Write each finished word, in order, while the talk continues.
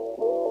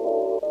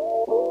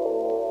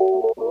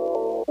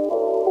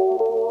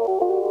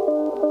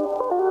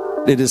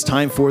It is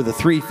time for the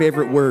 3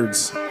 favorite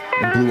words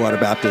in Blue Water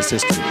Baptist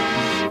history.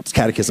 It's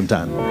catechism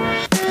time.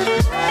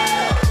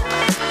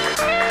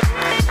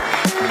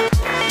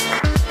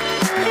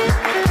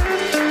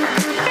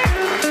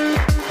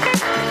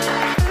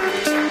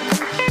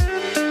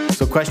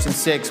 So question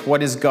 6,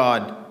 what is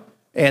God?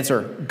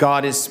 Answer,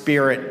 God is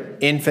spirit,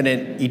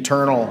 infinite,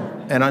 eternal,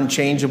 and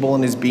unchangeable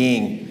in his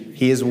being.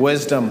 He is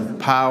wisdom,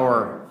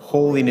 power,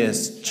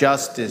 holiness,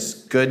 justice,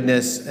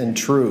 goodness, and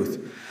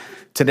truth.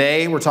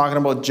 Today, we're talking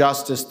about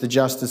justice, the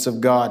justice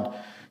of God.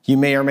 You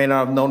may or may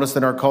not have noticed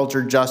in our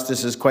culture,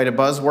 justice is quite a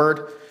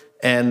buzzword,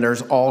 and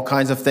there's all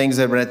kinds of things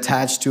that have been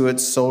attached to it: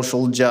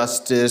 social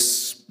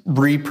justice,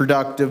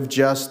 reproductive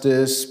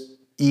justice,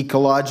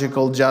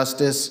 ecological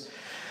justice.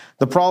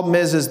 The problem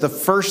is the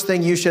first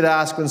thing you should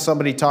ask when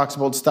somebody talks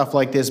about stuff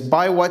like this,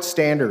 by what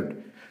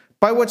standard?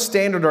 By what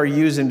standard are you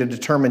using to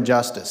determine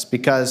justice?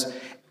 Because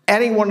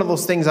any one of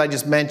those things I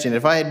just mentioned,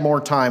 if I had more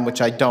time, which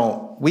I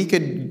don't, we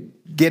could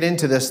get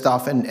into this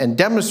stuff and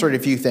demonstrate a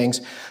few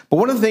things. But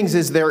one of the things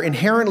is they're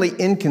inherently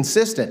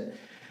inconsistent.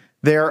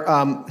 They're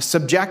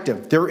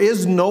subjective. There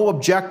is no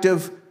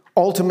objective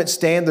ultimate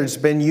standards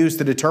been used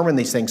to determine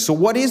these things. So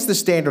what is the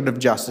standard of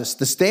justice?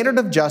 The standard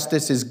of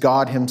justice is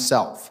God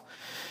himself.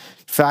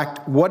 In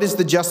fact, what is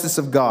the justice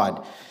of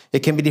God? It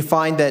can be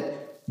defined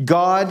that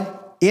God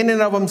in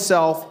and of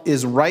himself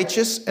is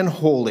righteous and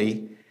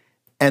holy,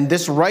 and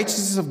this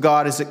righteousness of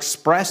God is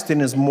expressed in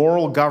his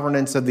moral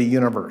governance of the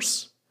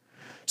universe.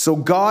 So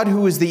God,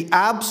 who is the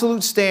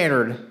absolute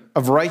standard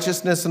of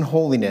righteousness and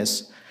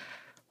holiness,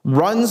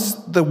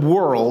 runs the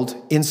world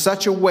in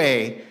such a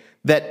way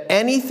that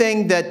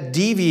anything that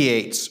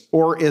deviates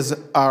or is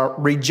a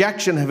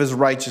rejection of his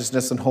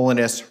righteousness and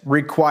holiness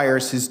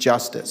requires his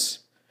justice.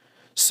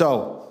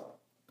 So,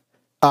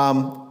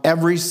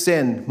 every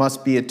sin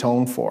must be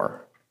atoned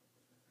for.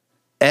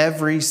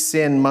 Every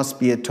sin must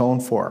be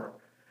atoned for.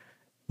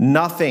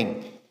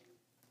 Nothing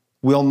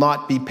will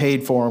not be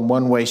paid for in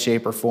one way,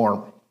 shape, or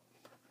form.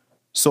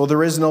 So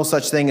there is no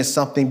such thing as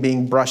something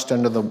being brushed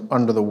under the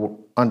wool,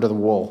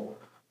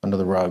 under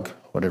the rug,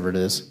 whatever it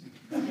is.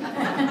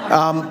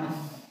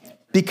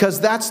 Because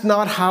that's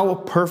not how a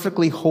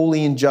perfectly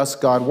holy and just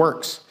God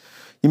works.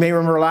 You may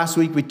remember last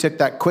week we took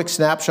that quick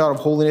snapshot of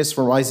holiness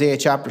from Isaiah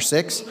chapter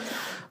 6.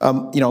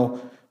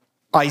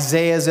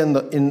 Isaiah's in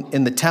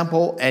the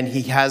temple, and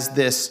he has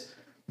this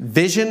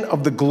vision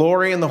of the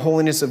glory and the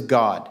holiness of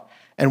God.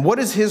 And what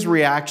is his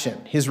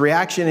reaction? His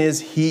reaction is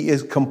he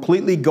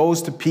completely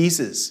goes to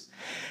pieces.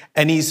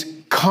 And he's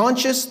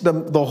conscious,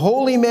 the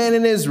holy man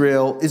in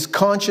Israel is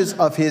conscious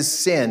of his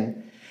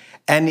sin.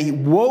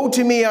 And woe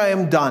to me, I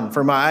am done,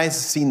 for my eyes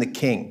have seen the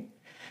King.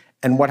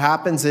 And what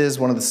happens is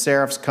one of the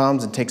seraphs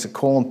comes and takes a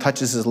coal and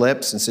touches his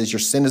lips and says, your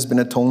sin has been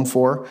atoned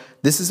for.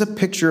 This is a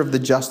picture of the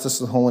justice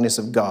and holiness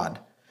of God.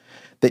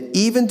 That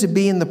even to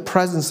be in the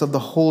presence of the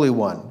Holy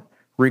One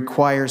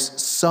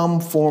requires some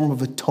form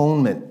of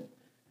atonement.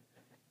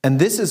 And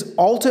this is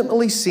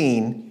ultimately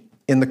seen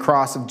in the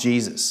cross of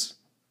Jesus.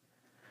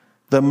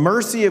 The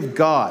mercy of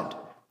God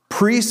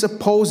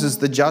presupposes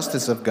the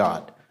justice of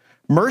God.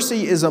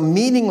 Mercy is a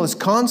meaningless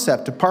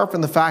concept apart from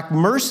the fact,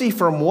 mercy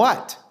from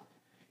what?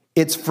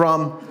 It's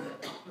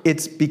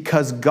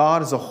because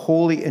God is a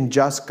holy and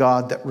just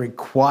God that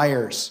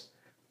requires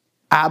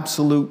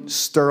absolute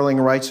sterling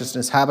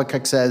righteousness.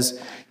 Habakkuk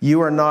says, you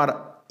are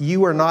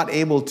not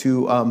able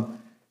to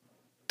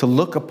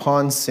look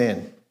upon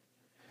sin.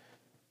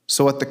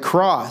 So at the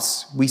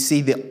cross, we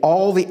see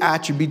all the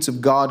attributes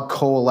of God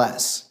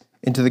coalesce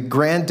into the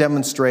grand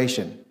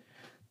demonstration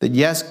that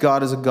yes,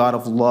 God is a God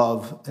of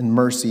love and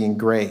mercy and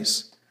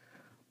grace,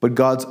 but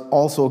God's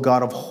also a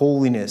God of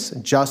holiness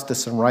and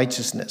justice and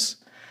righteousness.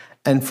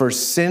 And for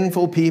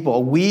sinful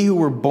people, we who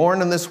were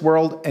born in this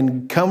world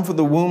and come from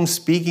the womb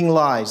speaking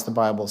lies, the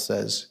Bible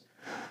says,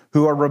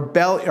 who are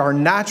our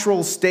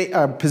natural state,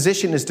 our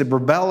position is to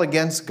rebel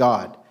against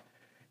God.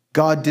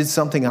 God did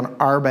something on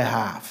our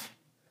behalf.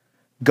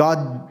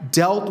 God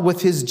dealt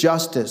with his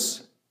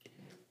justice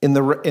in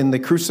the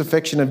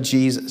crucifixion of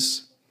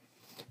Jesus.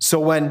 So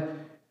when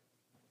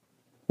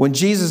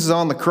Jesus is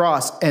on the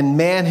cross and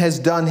man has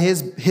done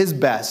his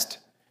best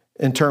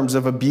in terms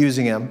of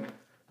abusing him,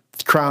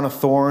 crown of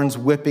thorns,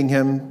 whipping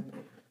him,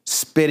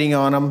 spitting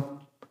on him,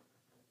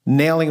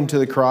 nailing him to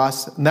the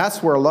cross, and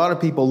that's where a lot of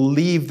people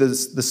leave the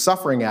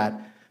suffering at.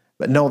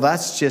 But no,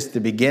 that's just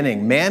the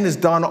beginning. Man has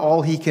done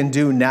all he can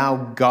do.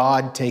 Now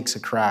God takes a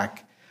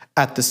crack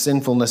at the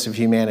sinfulness of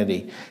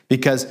humanity,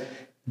 because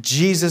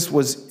Jesus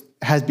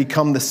has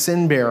become the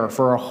sin bearer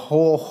for a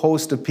whole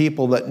host of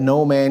people that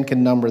no man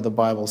can number, the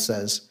Bible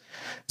says.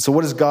 So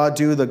what does God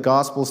do? The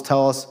Gospels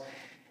tell us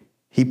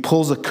he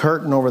pulls a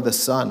curtain over the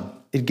sun.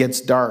 It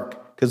gets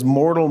dark because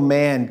mortal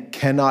man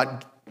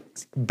cannot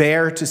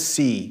bear to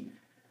see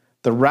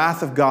the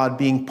wrath of God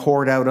being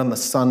poured out on the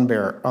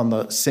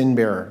sin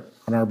bearer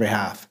on our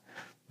behalf.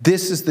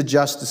 This is the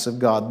justice of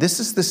God. This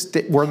is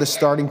the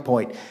starting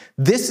point.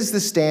 This is the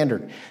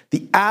standard.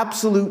 The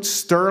absolute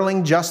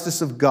sterling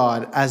justice of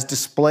God as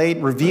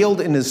displayed,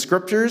 revealed in his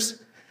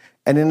scriptures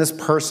and in his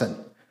person.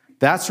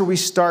 That's where we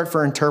start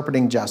for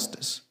interpreting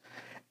justice.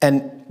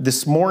 And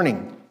this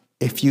morning,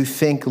 if you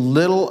think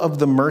little of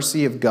the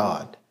mercy of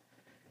God,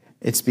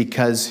 it's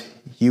because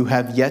you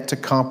have yet to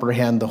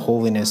comprehend the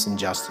holiness and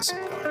justice of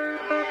God.